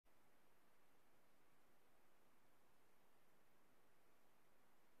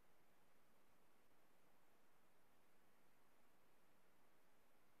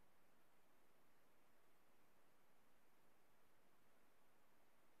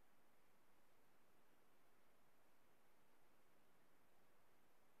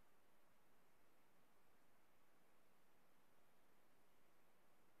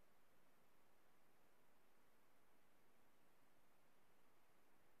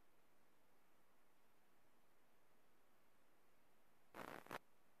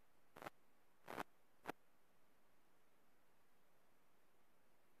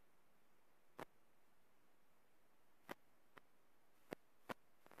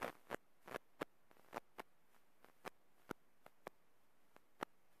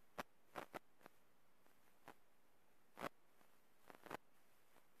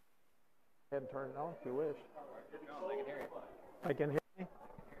ahead and turn it on if you wish. No, they can hear you. I can hear me?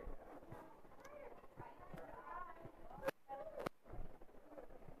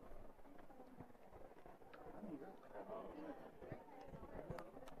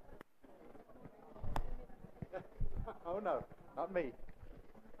 Oh no, not me.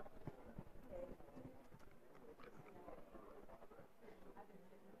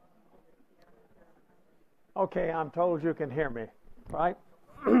 Okay, I'm told you can hear me, right?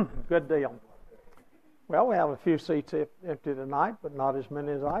 Good deal. Well, we have a few seats empty tonight, but not as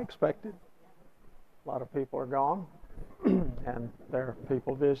many as I expected. A lot of people are gone, and there are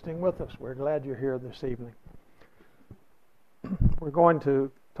people visiting with us. We're glad you're here this evening. We're going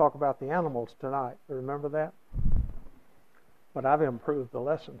to talk about the animals tonight. Remember that? But I've improved the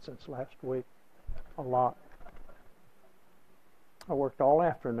lesson since last week a lot. I worked all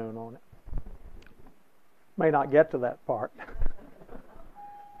afternoon on it. May not get to that part.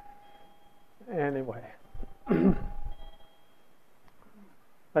 Anyway,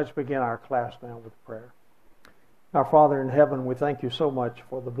 let's begin our class now with prayer. Our Father in heaven, we thank you so much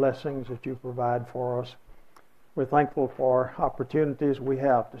for the blessings that you provide for us. We're thankful for opportunities we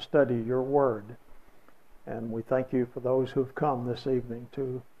have to study your word. And we thank you for those who've come this evening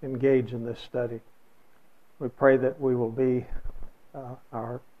to engage in this study. We pray that we will be,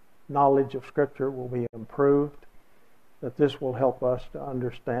 our knowledge of Scripture will be improved, that this will help us to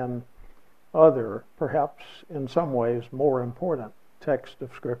understand other, perhaps in some ways more important texts of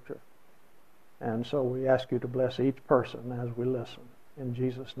Scripture. And so we ask you to bless each person as we listen. In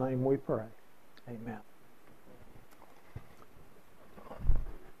Jesus' name we pray. Amen.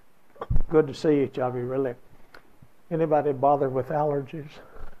 Good to see each of you, really. Anybody bothered with allergies?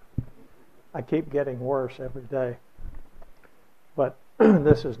 I keep getting worse every day. But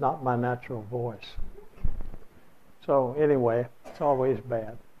this is not my natural voice. So anyway, it's always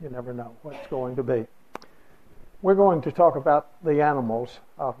bad. You never know what's going to be. We're going to talk about the animals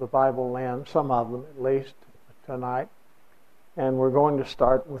of the Bible land, some of them at least, tonight. And we're going to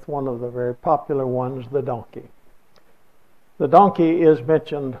start with one of the very popular ones, the donkey. The donkey is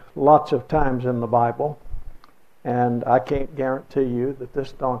mentioned lots of times in the Bible, and I can't guarantee you that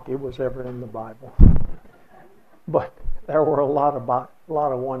this donkey was ever in the Bible. But there were a lot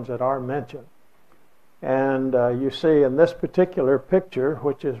of ones that are mentioned. And you see in this particular picture,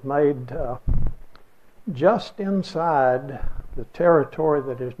 which is made just inside the territory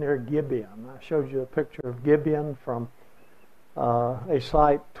that is near Gibeon. I showed you a picture of Gibeon from a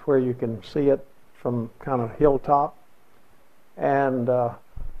site where you can see it from kind of hilltop. And I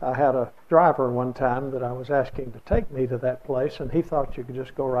had a driver one time that I was asking to take me to that place, and he thought you could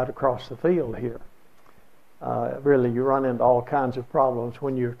just go right across the field here. Really, you run into all kinds of problems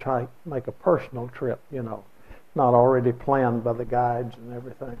when you try to make a personal trip, you know, not already planned by the guides and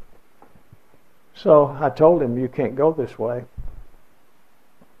everything. So I told him, you can't go this way.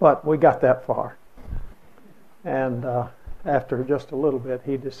 But we got that far. And after just a little bit,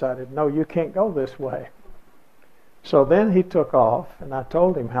 he decided, no, you can't go this way. So then he took off, and I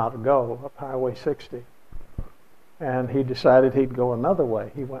told him how to go up Highway 60. And he decided he'd go another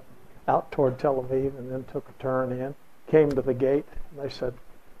way. He went out toward Tel Aviv and then took a turn in, came to the gate, and they said,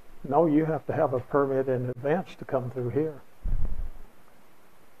 no, you have to have a permit in advance to come through here.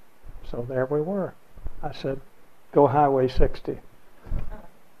 So there we were. I said, go Highway 60.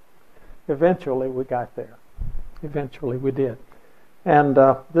 Eventually we got there. Eventually we did. And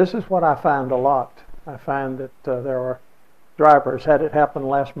this is what I find a lot. I find that there are drivers, had it happen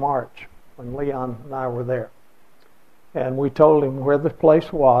last March when Leon and I were there. And we told him where the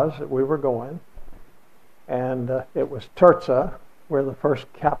place was that we were going. And it was Tirzah, where the first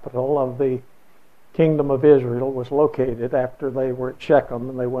capital of the Kingdom of Israel was located after they were at Shechem,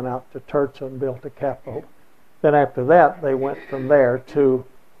 and they went out to Tirzah and built a capital. Then after that, they went from there to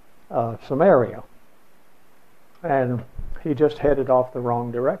Samaria. And he just headed off the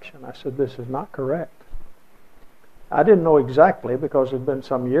wrong direction. I said, this is not correct. I didn't know exactly because it had been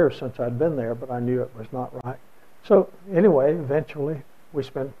some years since I'd been there, but I knew it was not right. So anyway, eventually, we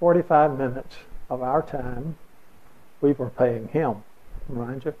spent 45 minutes of our time. We were paying him,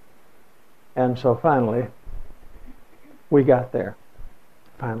 mind you. And so finally, we got there.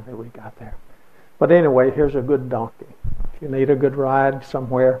 Finally, we got there. But anyway, here's a good donkey. If you need a good ride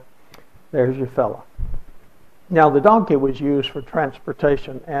somewhere, there's your fella. Now, the donkey was used for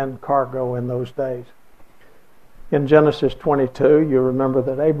transportation and cargo in those days. In Genesis 22, you remember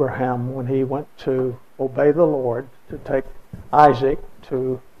that Abraham, when he went to obey the Lord to take Isaac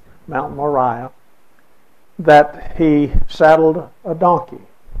to Mount Moriah, that he saddled a donkey.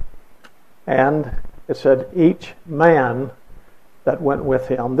 And it said each man that went with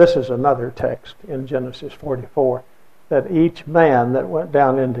him. This is another text in Genesis 44, that each man that went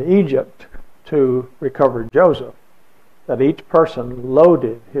down into Egypt to recover Joseph, that each person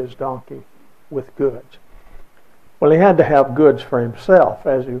loaded his donkey with goods. Well, he had to have goods for himself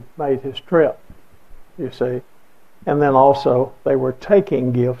as he made his trip, you see. And then also they were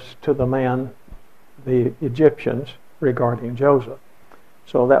taking gifts to the Egyptians, regarding Joseph.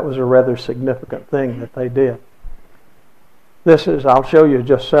 So that was a rather significant thing that they did. I'll show you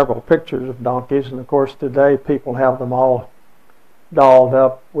just several pictures of donkeys, and of course today people have them all dolled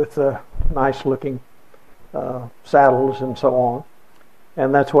up with nice looking saddles and so on.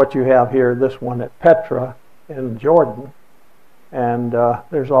 And that's what you have here, this one at Petra in Jordan. And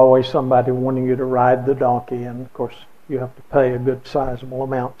there's always somebody wanting you to ride the donkey, and of course you have to pay a good sizable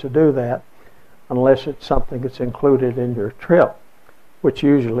amount to do that, unless it's something that's included in your trip, which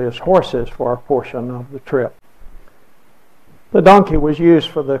usually is horses for a portion of the trip. The donkey was used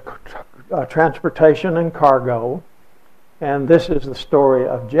for the transportation and cargo, and this is the story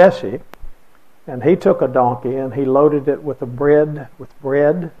of Jesse. And he took a donkey and he loaded it with bread,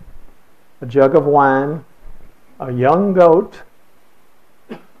 a jug of wine, a young goat,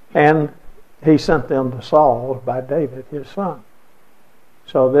 and he sent them to Saul by David, his son.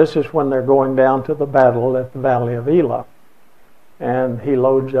 So this is when they're going down to the battle at the Valley of Elah. And he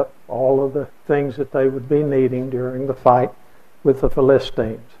loads up all of the things that they would be needing during the fight with the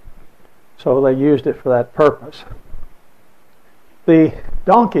Philistines. So they used it for that purpose. The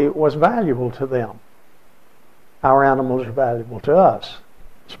donkey was valuable to them. Our animals are valuable to us,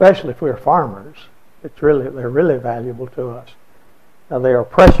 especially if we're farmers. They're really valuable to us. Now they are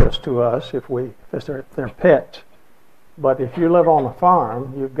precious to us if they're pets. But if you live on a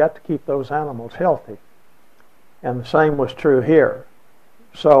farm, you've got to keep those animals healthy. And the same was true here.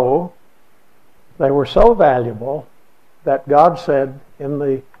 So they were so valuable that God said in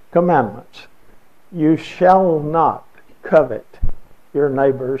the commandments, you shall not covet your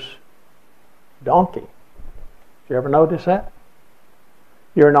neighbor's donkey. Did you ever notice that?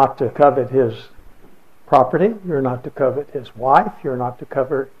 You're not to covet his property. You're not to covet his wife. You're not to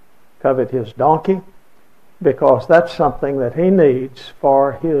covet his donkey, because that's something that he needs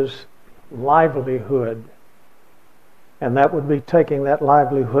for his livelihood. And that would be taking that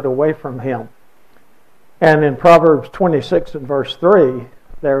livelihood away from him. And in Proverbs 26 and verse 3,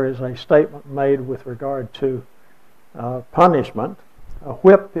 there is a statement made with regard to punishment. A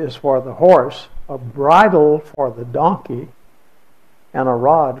whip is for the horse, a bridle for the donkey, and a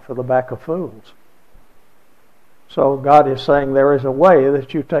rod for the back of fools. So God is saying there is a way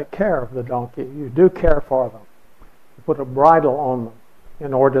that you take care of the donkey. You do care for them. You put a bridle on them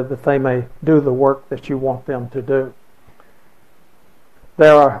in order that they may do the work that you want them to do.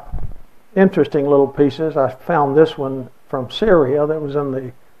 There are interesting little pieces. I found this one from Syria that was in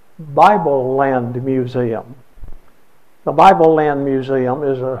the Bible Land Museum. The Bible Land Museum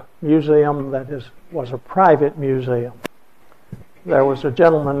is a museum that was a private museum. There was a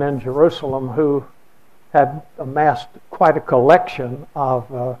gentleman in Jerusalem who had amassed quite a collection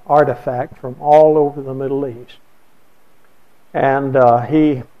of artifacts from all over the Middle East. And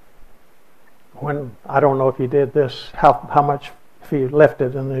I don't know if he did this, how much, if he left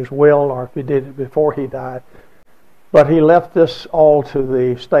it in his will or if he did it before he died. But he left this all to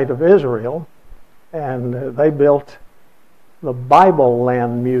the state of Israel, and they built the Bible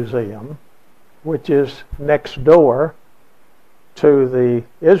Land Museum, which is next door to the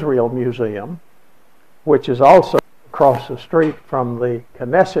Israel Museum, which is also across the street from the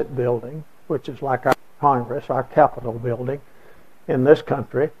Knesset building, which is like our Congress, our Capitol building in this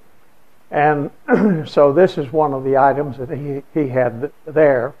country. And so this is one of the items that he had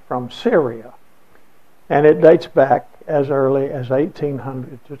there from Syria. And it dates back as early as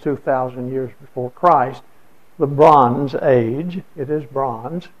 1800 to 2,000 years before Christ, the Bronze Age. It is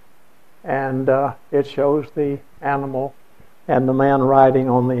bronze. And it shows the animal and the man riding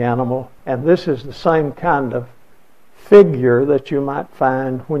on the animal. And this is the same kind of figure that you might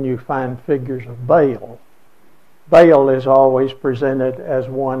find when you find figures of Baal. Baal is always presented as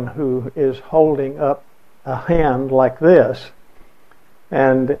one who is holding up a hand like this.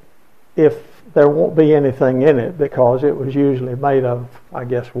 And if there won't be anything in it, because it was usually made of, I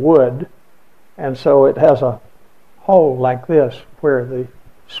guess, wood. And so it has a hole like this where the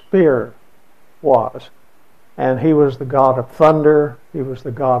spear was. And he was the god of thunder. He was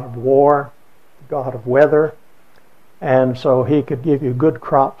the god of war, the god of weather. And so he could give you good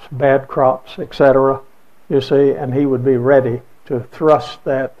crops, bad crops, etc., you see, and he would be ready to thrust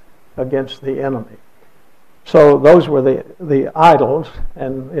that against the enemy. So those were the idols,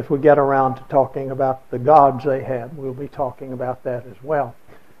 and if we get around to talking about the gods they had, we'll be talking about that as well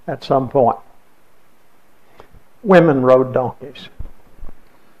at some point. Women rode donkeys.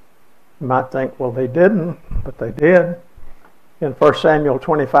 You might think, well, they didn't, but they did. In 1 Samuel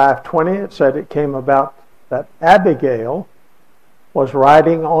 25:20, it said it came about that Abigail was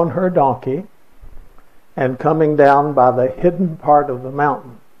riding on her donkey and coming down by the hidden part of the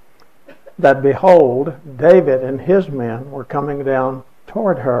mountain, that behold, David and his men were coming down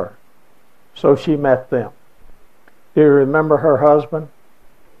toward her. So she met them. Do you remember her husband?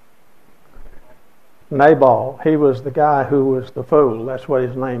 Nabal. He was the guy who was the fool. That's what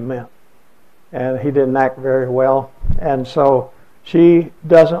his name meant. And he didn't act very well. And so she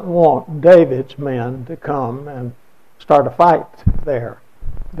doesn't want David's men to come and start a fight there,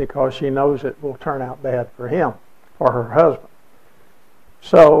 because she knows it will turn out bad for him, for her husband.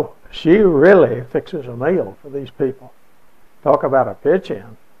 So she really fixes a meal for these people. Talk about a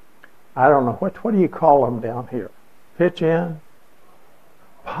pitch-in. I don't know, what do you call them down here? Pitch-in?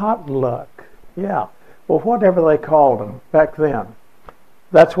 Potluck. Yeah. Well, whatever they called them back then,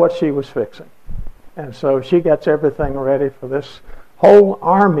 that's what she was fixing. And so she gets everything ready for this whole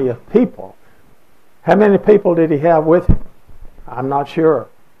army of people. How many people did he have with him? I'm not sure.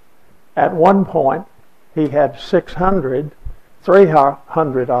 At one point, he had 600.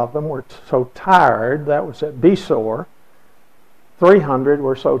 300 of them were so tired, that was at Besor. 300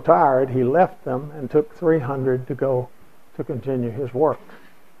 were so tired, he left them and took 300 to go to continue his work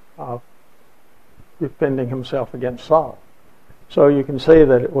of defending himself against Saul. So you can see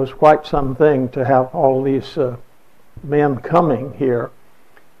that it was quite something to have all these men coming here,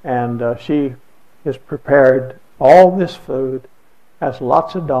 and she has prepared all this food, has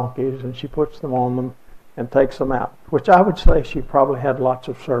lots of donkeys, and she puts them on them and takes them out, which I would say she probably had lots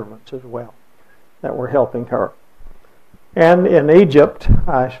of servants as well that were helping her. And in Egypt,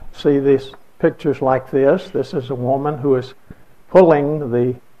 I see these pictures like this. This is a woman who is pulling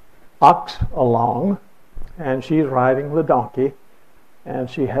the ox along, and she's riding the donkey, and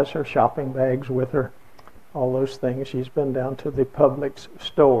she has her shopping bags with her, all those things. She's been down to the Publix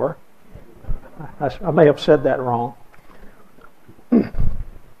store. I may have said that wrong.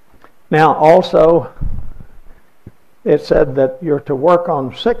 Now, also, it said that you're to work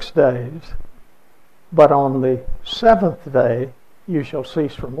on 6 days, but on the 7th day you shall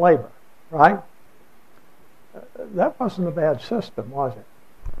cease from labor, right? That wasn't a bad system, was it?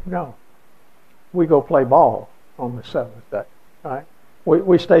 No. We go play ball on the 7th day, right?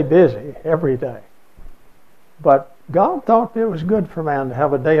 We stay busy every day. But God thought it was good for man to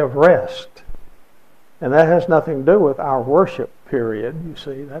have a day of rest. And that has nothing to do with our worship period. You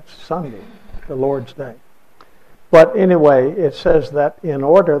see, that's Sunday, the Lord's Day. But anyway, it says that in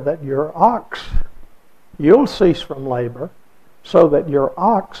order that your ox, you'll cease from labor, so that your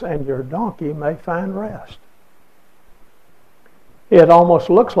ox and your donkey may find rest. It almost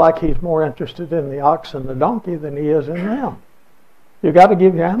looks like he's more interested in the ox and the donkey than he is in them. You've got to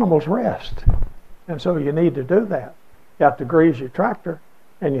give your animals rest. And so you need to do that. You have to grease your tractor,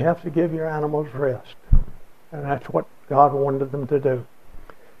 and you have to give your animals rest. And that's what God wanted them to do.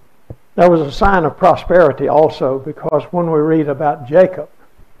 There was a sign of prosperity also, because when we read about Jacob,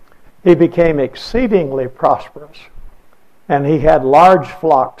 he became exceedingly prosperous. And he had large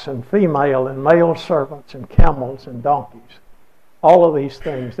flocks and female and male servants and camels and donkeys. All of these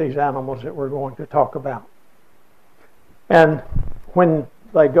things, these animals that we're going to talk about. And when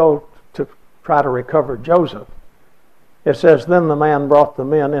they go to try to recover Joseph, it says, then the man brought the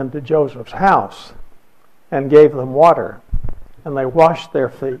men into Joseph's house and gave them water, and they washed their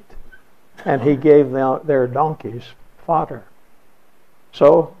feet, and he gave them their donkeys fodder.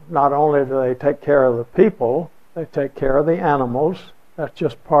 So not only do they take care of the people, they take care of the animals. That's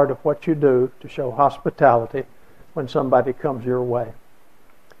just part of what you do to show hospitality when somebody comes your way.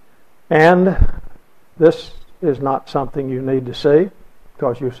 And this is not something you need to see,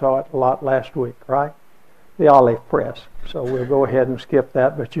 because you saw it a lot last week, right? The olive press. So we'll go ahead and skip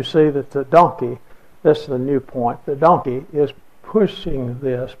that. But you see that the donkey, this is the new point, the donkey is pushing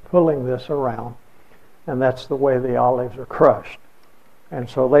this, pulling this around, and that's the way the olives are crushed. And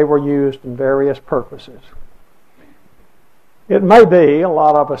so they were used in various purposes. It may be, a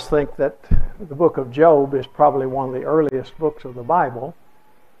lot of us think that the book of Job is probably one of the earliest books of the Bible,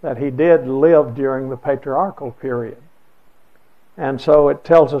 that he did live during the patriarchal period. And so it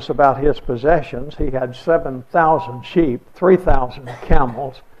tells us about his possessions. He had 7,000 sheep, 3,000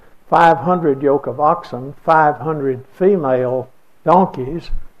 camels, 500 yoke of oxen, 500 female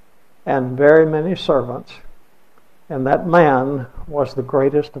donkeys, and very many servants. And that man was the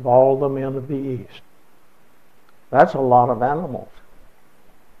greatest of all the men of the East. That's a lot of animals.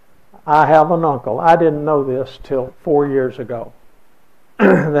 I have an uncle. I didn't know this till 4 years ago,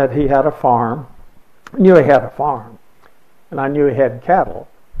 that he had a farm. I knew he had a farm, and I knew he had cattle,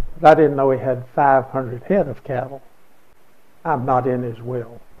 but I didn't know he had 500 head of cattle. I'm not in his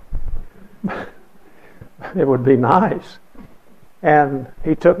will. It would be nice. And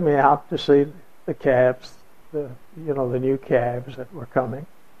he took me out to see the calves, the new calves that were coming.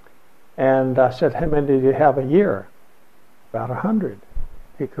 And I said, how many did you have a year? About 100.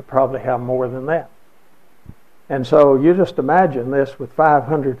 He could probably have more than that. And so you just imagine this with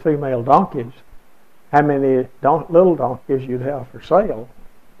 500 female donkeys, how many little donkeys you'd have for sale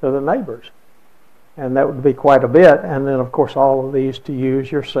to the neighbors. And that would be quite a bit. And then, of course, all of these to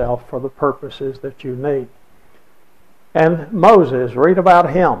use yourself for the purposes that you need. And Moses, read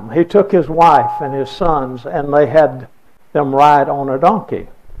about him. He took his wife and his sons, and they had them ride on a donkey.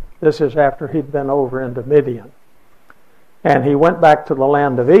 This is after he'd been over into Midian. And he went back to the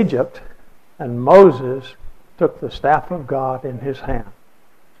land of Egypt, and Moses took the staff of God in his hand.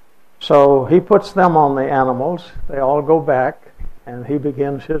 So he puts them on the animals. They all go back, and he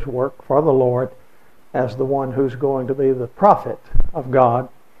begins his work for the Lord as the one who's going to be the prophet of God,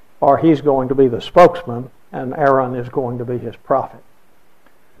 or he's going to be the spokesman, and Aaron is going to be his prophet.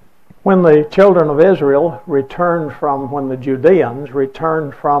 When the children of Israel when the Judeans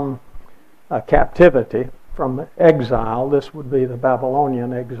returned from captivity, from exile, this would be the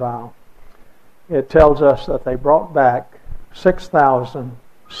Babylonian exile, it tells us that they brought back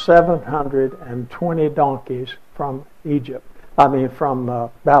 6,720 donkeys from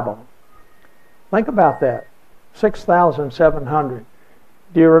Babylon. Think about that, 6,700.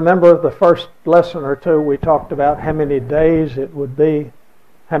 Do you remember the first lesson or two we talked about how many days it would be,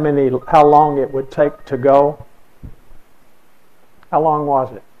 how long it would take to go? How long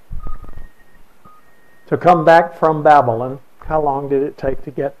was it? To come back from Babylon, how long did it take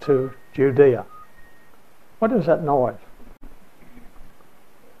to get to Judea? What is that noise?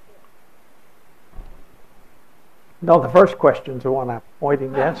 No, the first question's the one I'm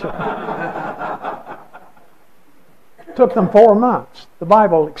waiting to answer. It took them 4 months. The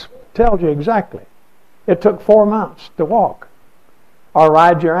Bible tells you exactly. It took 4 months to walk or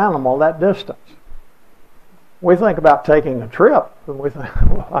ride your animal that distance. We think about taking a trip, and we think,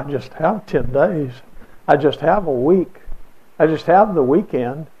 well, I just have 10 days. I just have a week. I just have the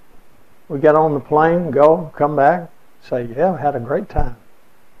weekend. We get on the plane, go, come back, say, yeah, I had a great time.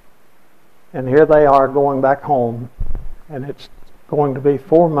 And here they are going back home, and it's going to be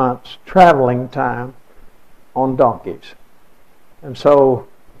 4 months traveling time on donkeys. And so,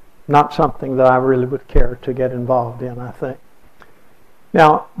 not something that I really would care to get involved in, I think.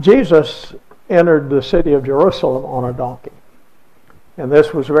 Now, Jesus entered the city of Jerusalem on a donkey. And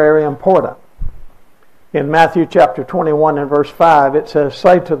this was very important. In Matthew chapter 21 and verse 5, it says,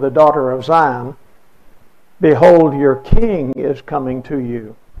 say to the daughter of Zion, behold, your king is coming to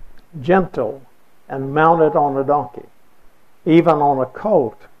you, gentle and mounted on a donkey, even on a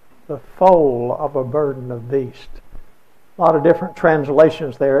colt, the foal of a burden of beast. A lot of different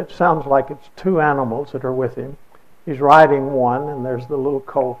translations there. It sounds like it's 2 animals that are with him. He's riding one, and there's the little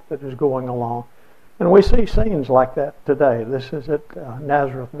colt that is going along. And we see scenes like that today. This is at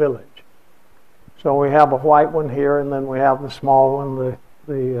Nazareth Village. So we have a white one here, and then we have the small one,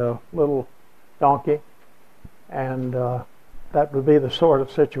 the little donkey. And that would be the sort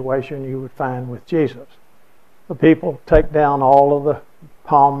of situation you would find with Jesus. The people take down all of the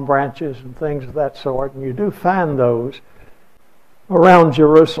palm branches and things of that sort, and you do find those around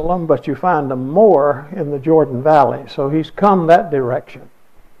Jerusalem, but you find them more in the Jordan Valley. So he's come that direction.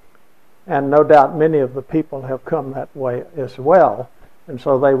 And no doubt many of the people have come that way as well. And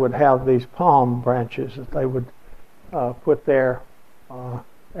so they would have these palm branches that they would put there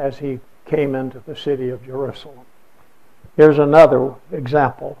as he came into the city of Jerusalem. Here's another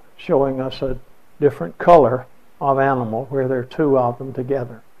example showing us a different color of animal where there are 2 of them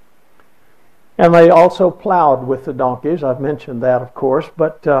together. And they also plowed with the donkeys. I've mentioned that, of course,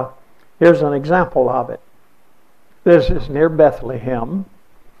 but here's an example of it. This is near Bethlehem,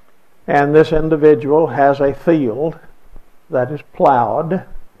 and this individual has a field that is plowed,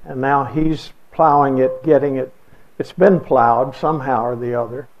 and now he's plowing it, getting it. It's been plowed somehow or the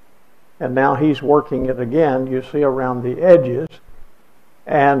other, and now he's working it again. You see around the edges,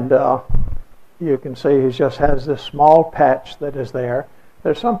 and you can see he just has this small patch that is there.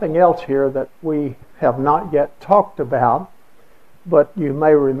 There's something else here that we have not yet talked about, but you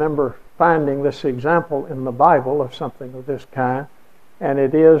may remember finding this example in the Bible of something of this kind, and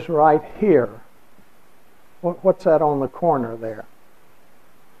it is right here. What's that on the corner there?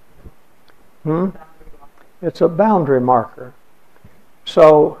 It's a boundary marker.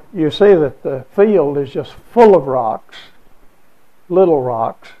 So you see that the field is just full of rocks, little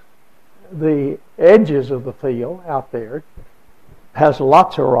rocks. The edges of the field out there has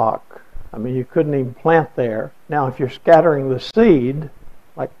lots of rock. I mean, you couldn't even plant there. Now, if you're scattering the seed,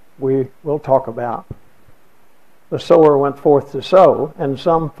 like we will talk about, the sower went forth to sow, and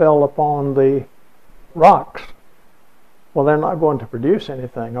some fell upon the rocks. Well, they're not going to produce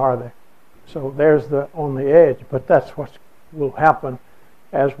anything, are they? So there's the on the edge, but that's what will happen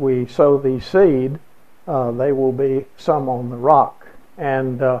as we sow these seed. They will be some on the rock,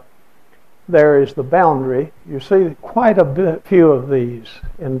 and there is the boundary. You see quite a few of these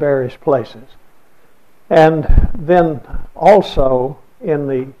in various places. And then also in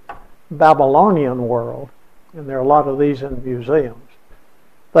the Babylonian world, and there are a lot of these in museums,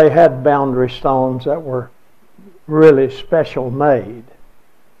 they had boundary stones that were really special made.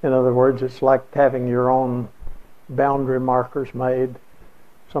 In other words, it's like having your own boundary markers made.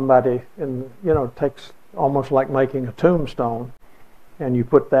 Somebody, takes almost like making a tombstone, and you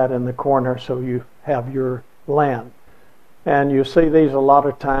put that in the corner so you have your land. And you see these a lot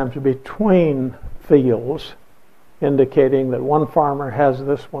of times between fields, indicating that one farmer has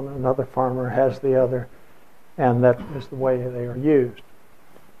this one, another farmer has the other, and that is the way they are used.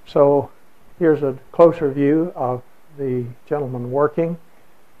 So here's a closer view of the gentleman working.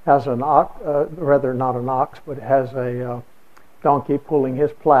 Has an ox, rather not an ox, but has a donkey pulling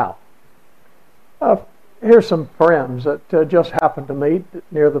his plow. Here's some friends that just happened to meet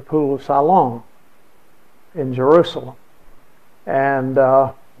near the Pool of Siloam in Jerusalem. And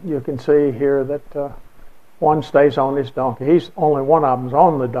you can see here that one stays on his donkey. Only one of them's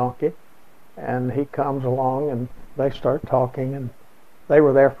on the donkey. And he comes along and they start talking. And they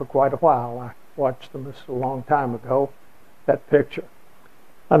were there for quite a while. I watched them, this a long time ago, that picture.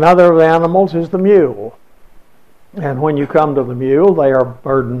 Another of the animals is the mule. And when you come to the mule, they are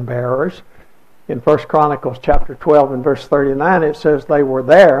burden bearers. In 1 Chronicles chapter 12 and verse 39, it says they were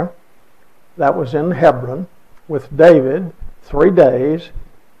there, that was in Hebron, with David 3 days,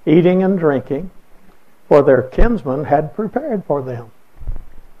 eating and drinking, for their kinsmen had prepared for them.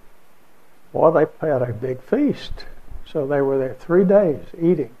 Boy, they had a big feast. So they were there 3 days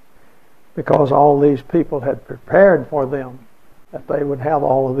eating, because all these people had prepared for them that they would have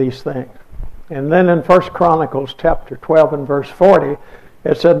all of these things. And then in 1 Chronicles chapter 12 and verse 40,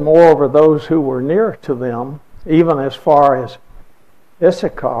 it said, moreover, those who were near to them, even as far as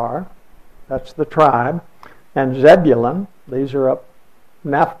Issachar, that's the tribe, and Zebulun, these are up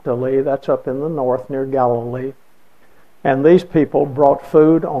Naphtali, that's up in the north near Galilee. And these people brought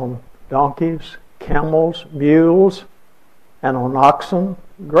food on donkeys, camels, mules, and on oxen,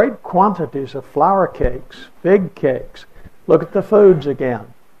 great quantities of flour cakes, big cakes. Look at the foods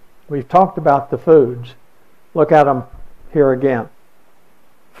again. We've talked about the foods. Look at them here again.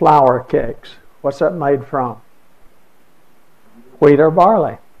 Flour cakes. What's that made from? Wheat or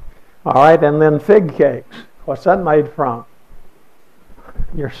barley. All right, and then fig cakes. What's that made from?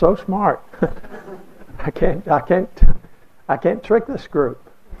 You're so smart. I can't trick this group.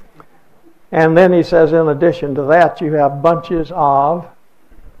 And then he says, in addition to that, you have bunches of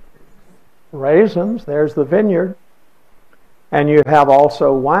raisins. There's the vineyard. And you have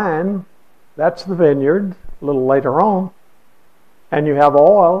also wine. That's the vineyard, a little later on. And you have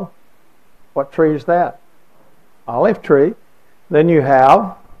oil. What tree is that? Olive tree. Then you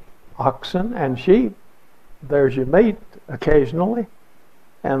have oxen and sheep. There's your meat occasionally.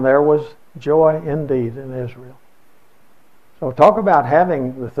 And there was joy indeed in Israel. So talk about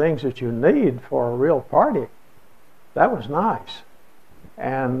having the things that you need for a real party. That was nice.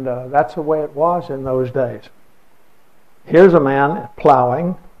 And that's the way it was in those days. Here's a man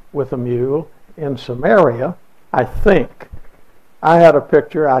plowing with a mule in Samaria, I think. I had a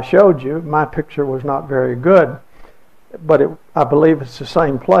picture I showed you. My picture was not very good, but I believe it's the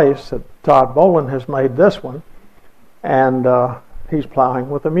same place that Todd Boland has made this one. And he's plowing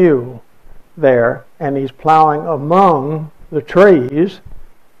with a mule there, and he's plowing among the trees,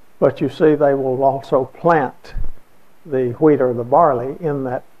 but you see they will also plant the wheat or the barley in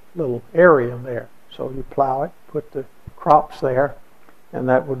that little area there. So you plow it, put the crops there, and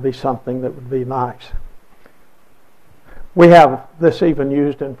that would be something that would be nice. We have this even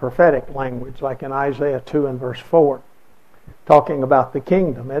used in prophetic language, like in Isaiah 2 and verse 4, talking about the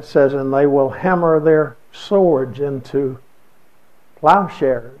kingdom. It says, and they will hammer their swords into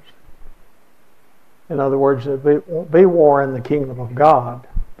plowshares. In other words, there won't be war in the kingdom of God,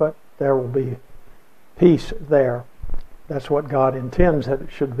 but there will be peace there. That's what God intends that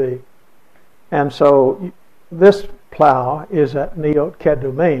it should be. And so this plow is at Neot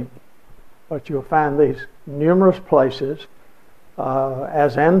Kedumim. but you'll find these numerous places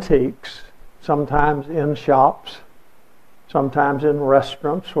as antiques, sometimes in shops, sometimes in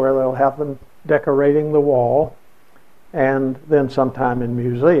restaurants where they'll have them decorating the wall, and then sometime in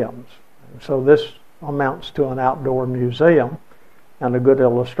museums. And so this amounts to an outdoor museum and a good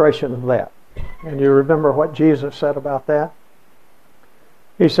illustration of that. And you remember what Jesus said about that?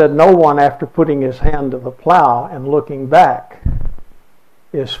 He said, no one after putting his hand to the plow and looking back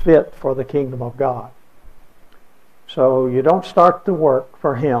is fit for the kingdom of God. So you don't start the work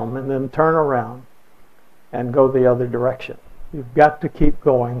for him and then turn around and go the other direction. You've got to keep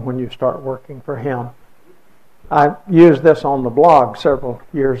going when you start working for him. I used this on the blog several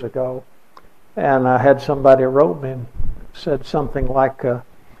years ago, and I had somebody wrote me and said something like,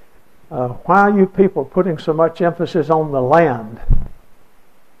 why are you people putting so much emphasis on the land?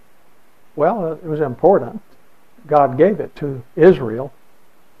 Well, it was important. God gave it to Israel.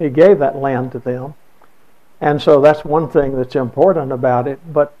 He gave that land to them. And so that's one thing that's important about it,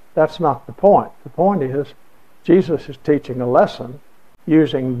 but that's not the point. The point is, Jesus is teaching a lesson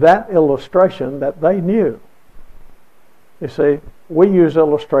using that illustration that they knew. You see, we use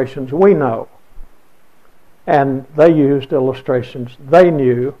illustrations we know, and they used illustrations they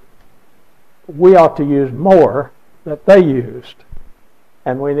knew. We ought to use more that they used,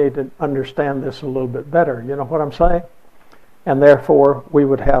 and we need to understand this a little bit better. You know what I'm saying? And therefore, we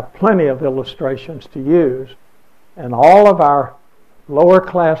would have plenty of illustrations to use, and all of our lower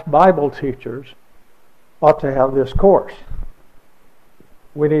class Bible teachers ought to have this course.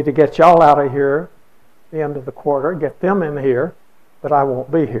 We need to get y'all out of here at the end of the quarter, get them in here, but I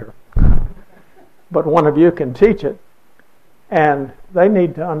won't be here. But one of you can teach it, and they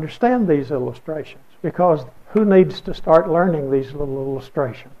need to understand these illustrations, because who needs to start learning these little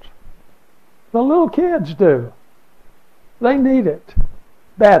illustrations? The little kids do. They need it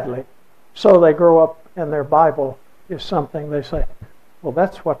badly. So they grow up and their Bible is something they say, well,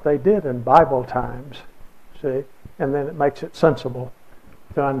 that's what they did in Bible times. See? And then it makes it sensible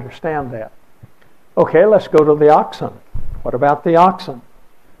to understand that. Okay, let's go to the oxen. What about the oxen?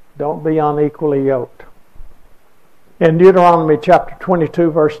 Don't be unequally yoked. In Deuteronomy chapter 22,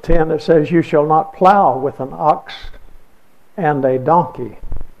 verse 10, it says, you shall not plow with an ox and a donkey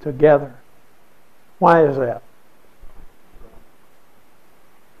together. Why is that?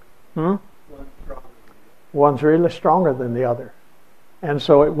 One's really stronger than the other. And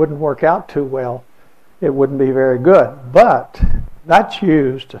so it wouldn't work out too well. It wouldn't be very good. But that's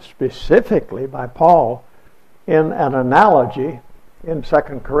used specifically by Paul in an analogy in 2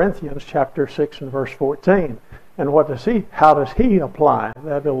 Corinthians chapter 6 and verse 14. And how does he apply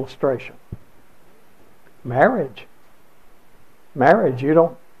that illustration? Marriage. Marriage,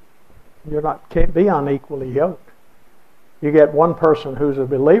 can't be unequally yoked. You get one person who's a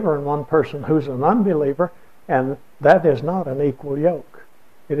believer and one person who's an unbeliever, and that is not an equal yoke.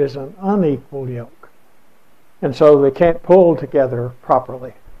 It is an unequal yoke. And so they can't pull together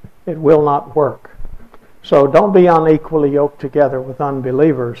properly. It will not work. So don't be unequally yoked together with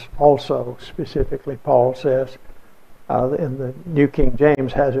unbelievers. Also, specifically, Paul says, in the New King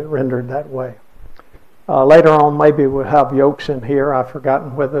James has it rendered that way. Later on, maybe we'll have yokes in here. I've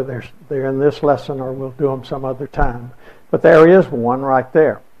forgotten whether they're in this lesson or we'll do them some other time. But there is one right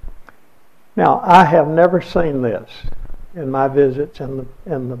there. Now, I have never seen this in my visits in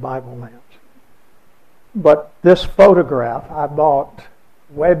the Bible lands. But this photograph I bought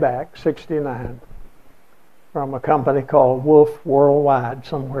way back, 1969, from a company called Wolf Worldwide,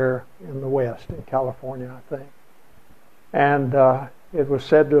 somewhere in the West, in California, I think. And it was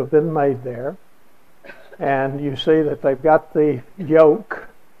said to have been made there. And you see that they've got the yoke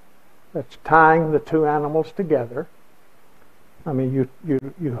that's tying the two animals together. I mean,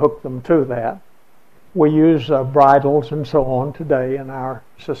 you hook them to that. We use bridles and so on today in our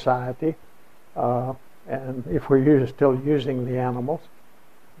society, and if we're still using the animals.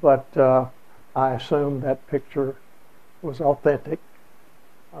 But I assume that picture was authentic.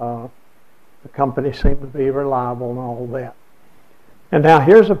 The company seemed to be reliable and all that. And now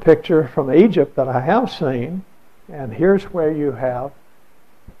here's a picture from Egypt that I have seen, and here's where you have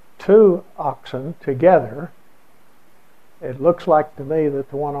two oxen together. It looks like to me that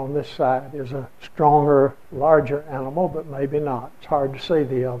the one on this side is a stronger, larger animal, but maybe not. It's hard to see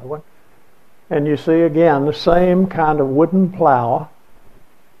the other one. And you see again the same kind of wooden plow,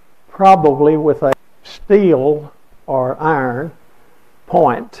 probably with a steel or iron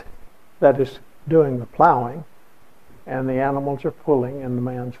point that is doing the plowing, and the animals are pulling and the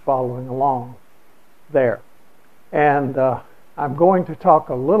man's following along there. And I'm going to talk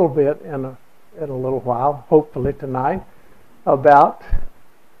a little bit in a little while, hopefully tonight, about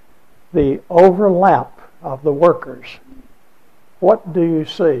the overlap of the workers. What do you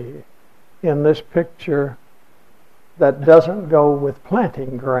see in this picture that doesn't go with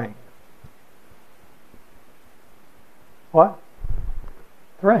planting grain? What?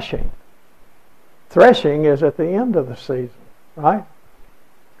 Threshing. Threshing is at the end of the season, right?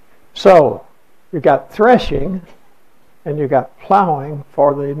 So, you got threshing and you got plowing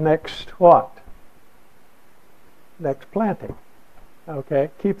for the next what? Next planting. Okay,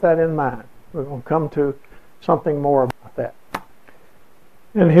 keep that in mind. We're going to come to something more about that.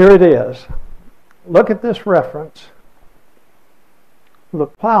 And here it is. Look at this reference. The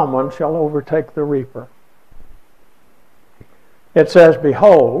plowman shall overtake the reaper. It says,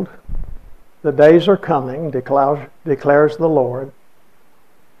 behold, the days are coming, declares the Lord,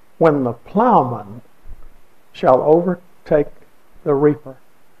 when the plowman shall overtake the reaper,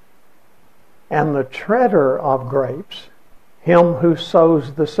 and the treader of grapes, him who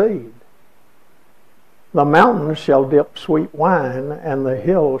sows the seed. The mountains shall dip sweet wine, and the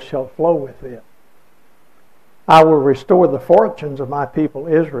hills shall flow with it. I will restore the fortunes of my people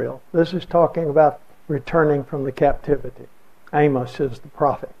Israel. This is talking about returning from the captivity. Amos is the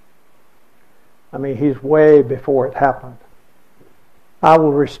prophet. I mean, he's way before it happened. I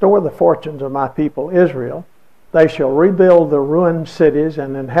will restore the fortunes of my people Israel. They shall rebuild the ruined cities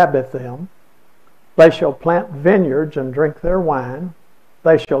and inhabit them. They shall plant vineyards and drink their wine.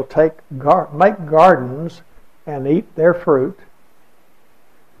 They shall make gardens and eat their fruit.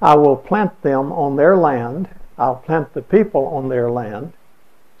 I will plant them on their land. I'll plant the people on their land.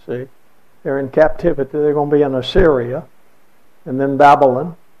 See, they're in captivity. They're going to be in Assyria and then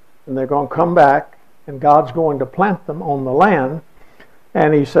Babylon. And they're going to come back, and God's going to plant them on the land.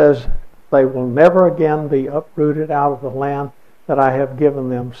 And he says, they will never again be uprooted out of the land that I have given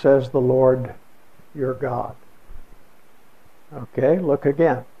them, says the Lord your God. Okay, look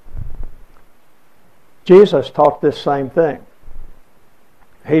again. Jesus taught this same thing.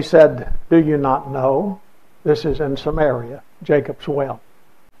 He said, do you not know? This is in Samaria, Jacob's well.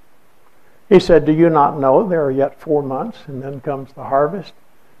 He said, do you not know there are yet 4 months, and then comes the harvest?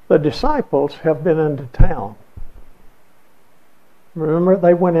 The disciples have been into town. Remember,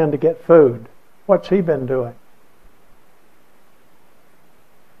 they went in to get food. What's he been doing?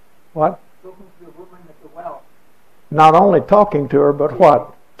 What? Talking to the woman at the well. Not only talking to her, but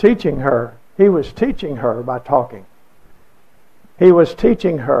what? Teaching her. He was teaching her by talking. He was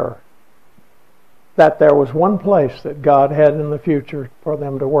teaching her that there was one place that God had in the future for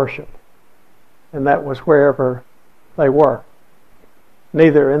them to worship. And that was wherever they were.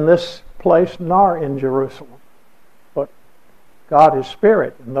 Neither in this place nor in Jerusalem. But God is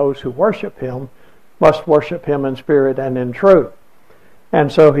spirit, and those who worship him must worship him in spirit and in truth. And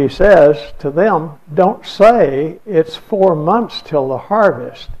so he says to them, don't say it's 4 months till the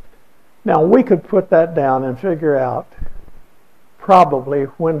harvest. Now we could put that down and figure out probably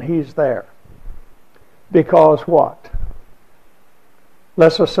when he's there. Because what?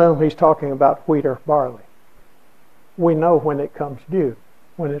 Let's assume he's talking about wheat or barley. We know when it comes due,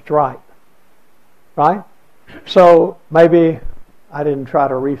 when it's ripe. Right? So maybe I didn't try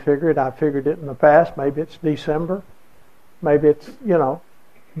to refigure it. I figured it in the past. Maybe it's December. Maybe it's,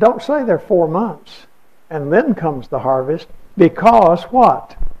 don't say they're 4 months and then comes the harvest, because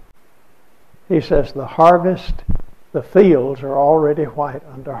what? He says the harvest, the fields are already white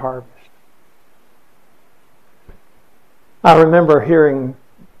unto harvest. I remember hearing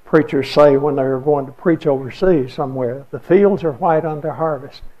preachers say when they were going to preach overseas somewhere, the fields are white unto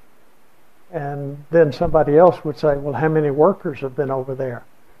harvest. And then somebody else would say, well, how many workers have been over there?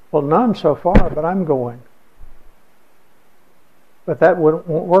 Well, none so far, but I'm going. But that won't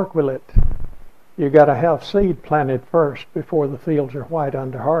work, will it? You've got to have seed planted first before the fields are white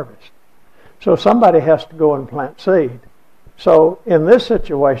unto harvest. So somebody has to go and plant seed. So in this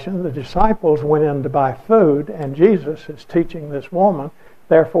situation, the disciples went in to buy food, and Jesus is teaching this woman,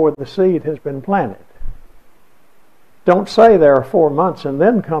 therefore the seed has been planted. Don't say there are 4 months and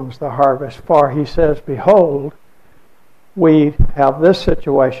then comes the harvest, for he says, behold, we have this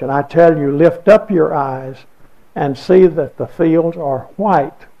situation. I tell you, lift up your eyes and see that the fields are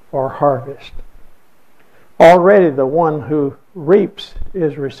white for harvest. Already the one who reaps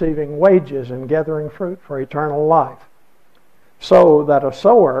is receiving wages and gathering fruit for eternal life, so that a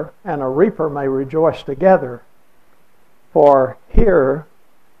sower and a reaper may rejoice together. For here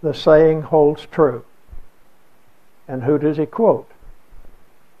the saying holds true. And who does he quote?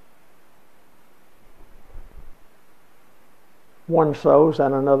 One sows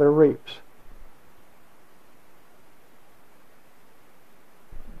and another reaps.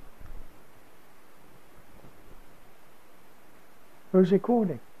 Who's he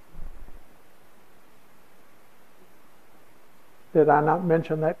quoting? Did I not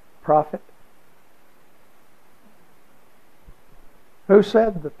mention that prophet? Who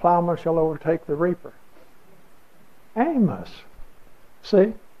said the plowman shall overtake the reaper? Amos.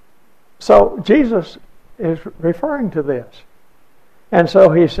 See? So Jesus is referring to this. And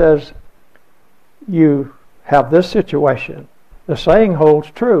so he says, you have this situation. The saying holds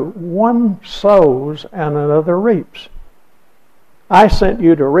true. One sows and another reaps. I sent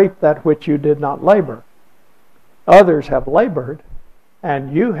you to reap that which you did not labor. Others have labored,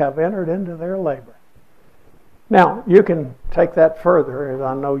 and you have entered into their labor. Now, you can take that further, as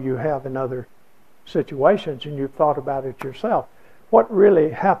I know you have in other situations, and you've thought about it yourself. What really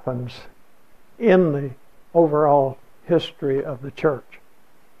happens in the overall history of the church?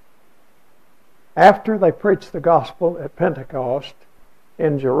 After they preach the gospel at Pentecost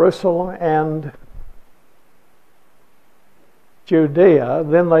in Jerusalem and Judea,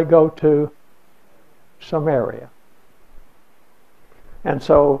 then they go to Samaria. And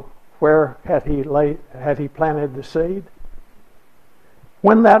so, where had he planted the seed?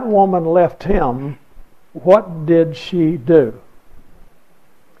 When that woman left him, what did she do?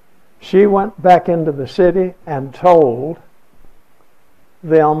 She went back into the city and told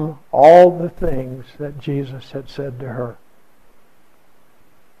them all the things that Jesus had said to her.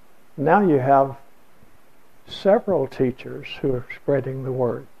 Now you have several teachers who are spreading the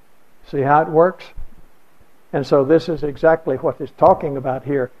word. See how it works? And so this is exactly what he's talking about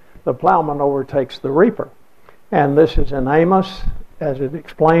here. The plowman overtakes the reaper. And this is in Amos, as it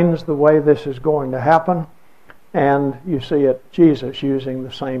explains the way this is going to happen. And you see it, Jesus using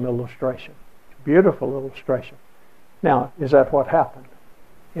the same illustration. Beautiful illustration. Now, is that what happened?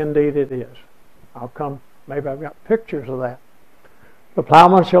 Indeed it is. Maybe I've got pictures of that. The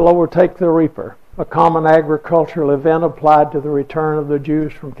plowman shall overtake the reaper, a common agricultural event applied to the return of the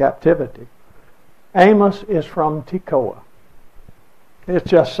Jews from captivity. Amos is from Tekoa. It's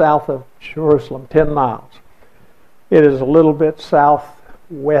just south of Jerusalem, 10 miles. It is a little bit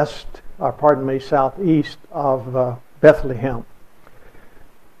southeast of Bethlehem.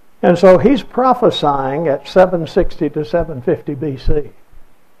 And so he's prophesying at 760 to 750 BC.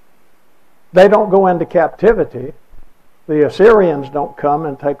 They don't go into captivity. The Assyrians don't come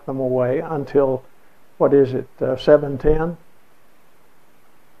and take them away until, 710?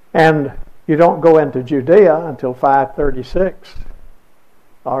 And you don't go into Judea until 536.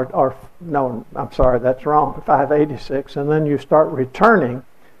 No, I'm sorry, that's wrong, 586. And then you start returning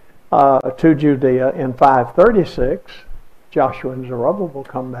to Judea in 536. Joshua and Zerubbabel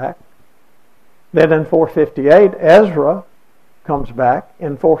come back. Then in 458, Ezra comes back.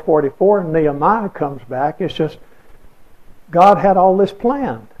 In 444, Nehemiah comes back. It's just, God had all this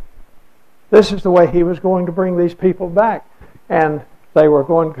planned. This is the way he was going to bring these people back. And they were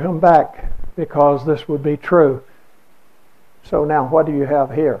going to come back because this would be true. So now what do you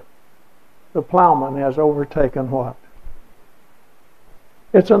have here? The plowman has overtaken what?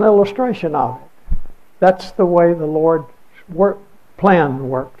 It's an illustration of it. That's the way the Lord's plan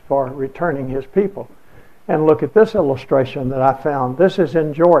worked for returning his people. And look at this illustration that I found. This is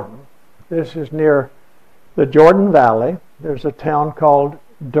in Jordan. This is near the Jordan Valley. There's a town called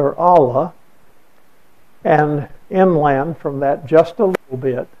Dur Allah. And inland from that just a little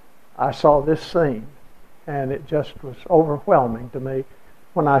bit, I saw this scene. And it just was overwhelming to me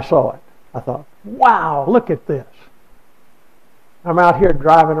when I saw it. I thought, wow, look at this. I'm out here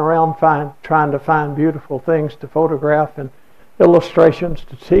driving around trying to find beautiful things to photograph and illustrations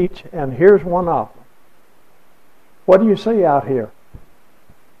to teach, and here's one of them. What do you see out here?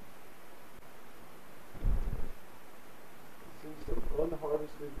 See some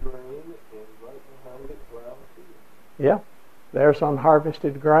unharvested grain, and right behind it, plowed field. Yeah, there's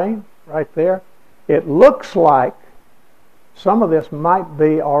unharvested grain right there. It looks like some of this might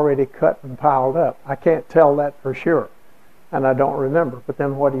be already cut and piled up. I can't tell that for sure, and I don't remember. But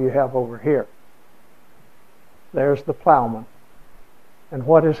then what do you have over here? There's the plowman. And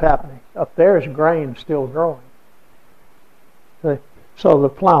what is happening? Up there is grain still growing. So the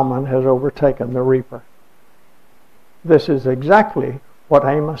plowman has overtaken the reaper. This is exactly what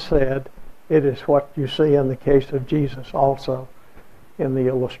Amos said. It is what you see in the case of Jesus also in the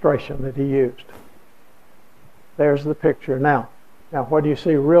illustration that he used. There's the picture now. Now what do you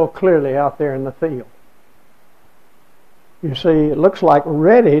see real clearly out there in the field? You see it looks like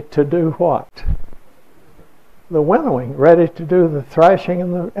ready to do what? The winnowing, ready to do the thrashing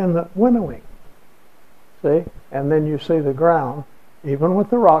and the winnowing. See? And then you see the ground, even with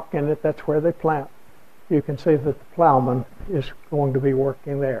the rock in it, that's where they plant. You can see that the plowman is going to be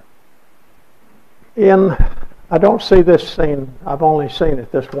working there. I don't see this scene, I've only seen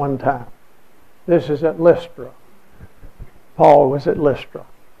it this one time. This is at Lystra. Paul was at Lystra.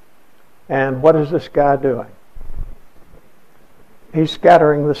 And what is this guy doing? He's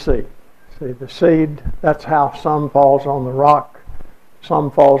scattering the seed. See, the seed, that's how some falls on the rock,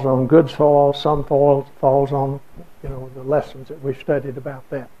 some falls on good soil, some falls on, the lessons that we studied about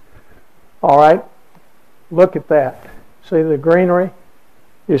that. All right, look at that. See the greenery?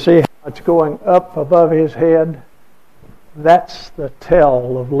 You see how it's going up above his head? That's the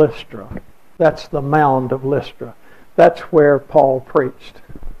tell of Lystra. That's the mound of Lystra. That's where Paul preached.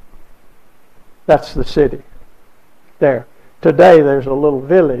 That's the city. There. Today there's a little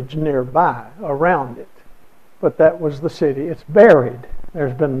village nearby around it. But that was the city. It's buried.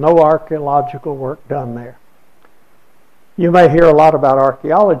 There's been no archaeological work done there. You may hear a lot about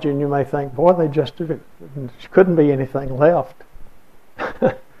archaeology and you may think, boy, they just couldn't be anything left.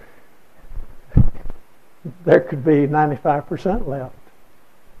 There could be 95% left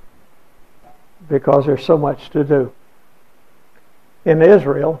because there's so much to do. In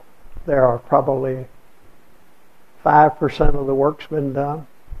Israel, there are probably 5% of the work's been done,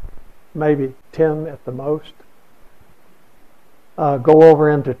 maybe 10 at the most. Go over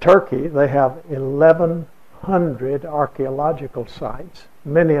into Turkey, they have 1,100 archaeological sites.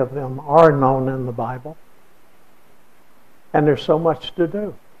 Many of them are known in the Bible. And there's so much to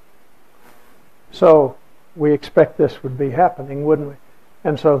do. So we expect this would be happening, wouldn't we?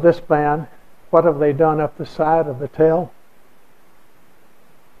 And so this man, what have they done up the side of the tell?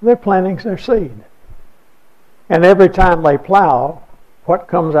 They're planting their seed. And every time they plow, what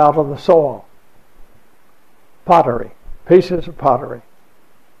comes out of the soil? Pottery, pieces of pottery.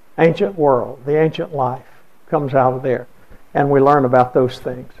 Ancient world, the ancient life comes out of there. And we learn about those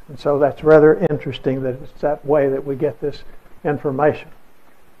things. And so that's rather interesting that it's that way that we get this information.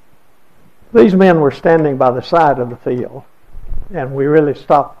 These men were standing by the side of the field, and we really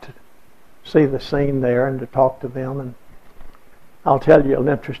stopped to see the scene there and to talk to them. And I'll tell you an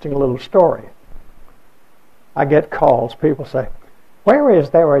interesting little story. I get calls. People say, where is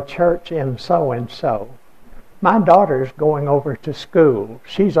there a church in so-and-so? My daughter's going over to school.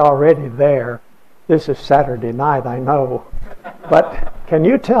 She's already there. This is Saturday night, I know. But can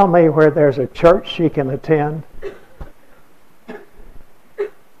you tell me where there's a church she can attend?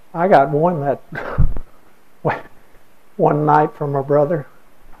 I got one that one night from a brother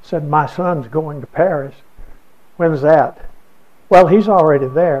said, my son's going to Paris. When's that? Well, he's already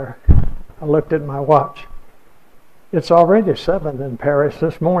there. I looked at my watch. It's already 7 in Paris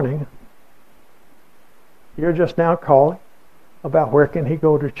this morning. You're just now calling about where can he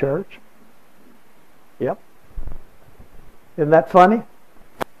go to church? Yep. Isn't that funny?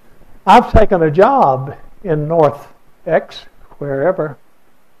 I've taken a job in North X, wherever.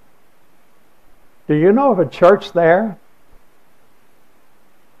 Do you know of a church there?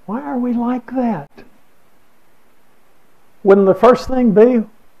 Why are we like that? Wouldn't the first thing be,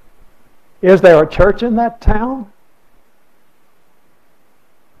 is there a church in that town?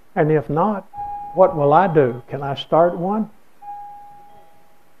 And if not, what will I do? Can I start one?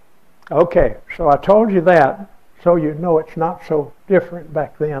 Okay, so I told you that so you know it's not so different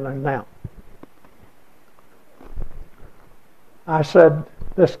back then and now. I said,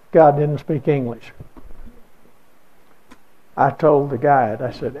 this guy didn't speak English. I told the guide,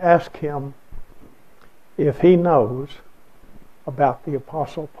 I said, ask him if he knows about the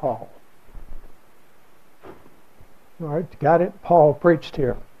Apostle Paul. All right, got it? Paul preached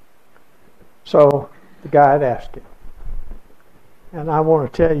here. So the guide asked him. And I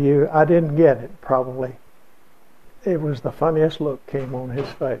want to tell you, I didn't get it, probably. It was the funniest look came on his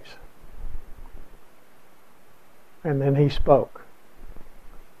face. And then he spoke.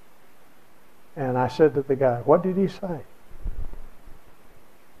 And I said to the guy, what did he say?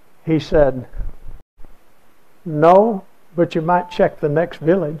 He said, no, but you might check the next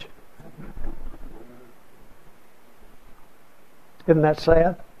village. Isn't that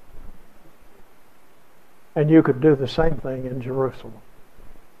sad? And you could do the same thing in Jerusalem.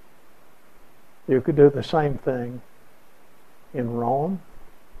 You could do the same thing in Rome.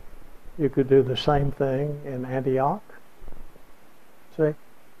 You could do the same thing in Antioch. See?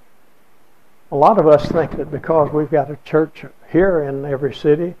 A lot of us think that because we've got a church here in every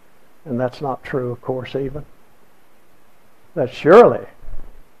city, and that's not true, of course, even, that surely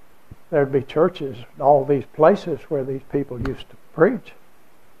there'd be churches in all these places where these people used to preach.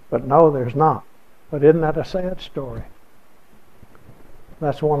 But no, there's not. But isn't that a sad story?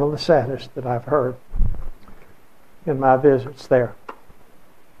 That's one of the saddest that I've heard in my visits there.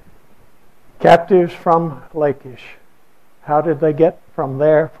 Captives from Lachish. How did they get from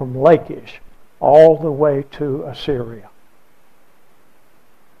there, from Lachish, all the way to Assyria?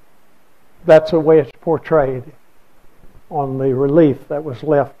 That's the way it's portrayed on the relief that was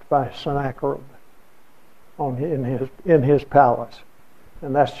left by Sennacherib in his palace.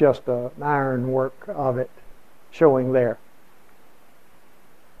 And that's just an ironwork of it showing there.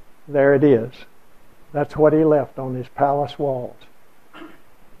 There it is. That's what he left on his palace walls.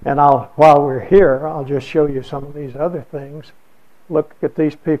 And while we're here, I'll just show you some of these other things. Look at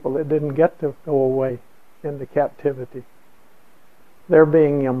these people that didn't get to go away into captivity. They're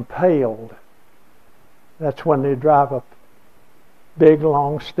being impaled. That's when they drive a big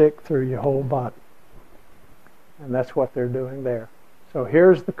long stick through your whole body. And that's what they're doing there. So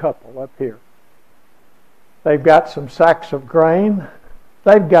here's the couple up here. They've got some sacks of grain.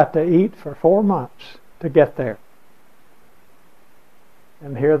 They've got to eat for 4 months to get there.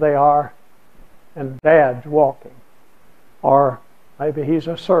 And here they are, and Dad's walking. Or maybe he's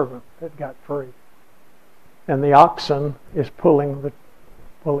a servant that got free. And the oxen is pulling it.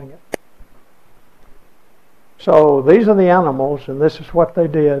 So these are the animals, and this is what they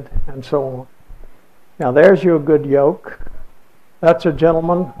did, and so on. Now there's your good yoke. That's a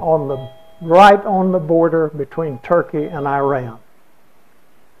gentleman right on the border between Turkey and Iran.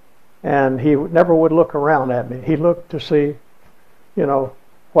 And he never would look around at me. He looked to see,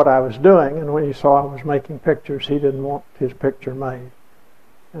 what I was doing, and when he saw I was making pictures, he didn't want his picture made.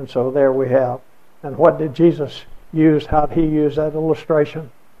 And so there we have. And what did Jesus use? How did he use that illustration?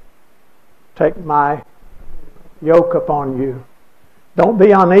 Take my yoke upon you. Don't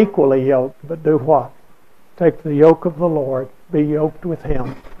be unequally yoked, but do what? Take the yoke of the Lord, be yoked with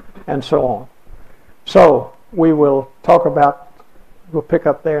him, and so on. So we will we'll pick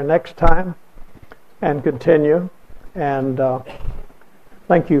up there next time and continue. And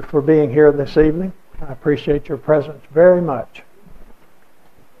thank you for being here this evening. I appreciate your presence very much.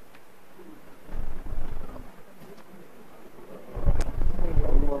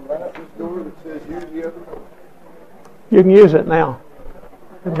 You can use it now.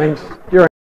 It means you're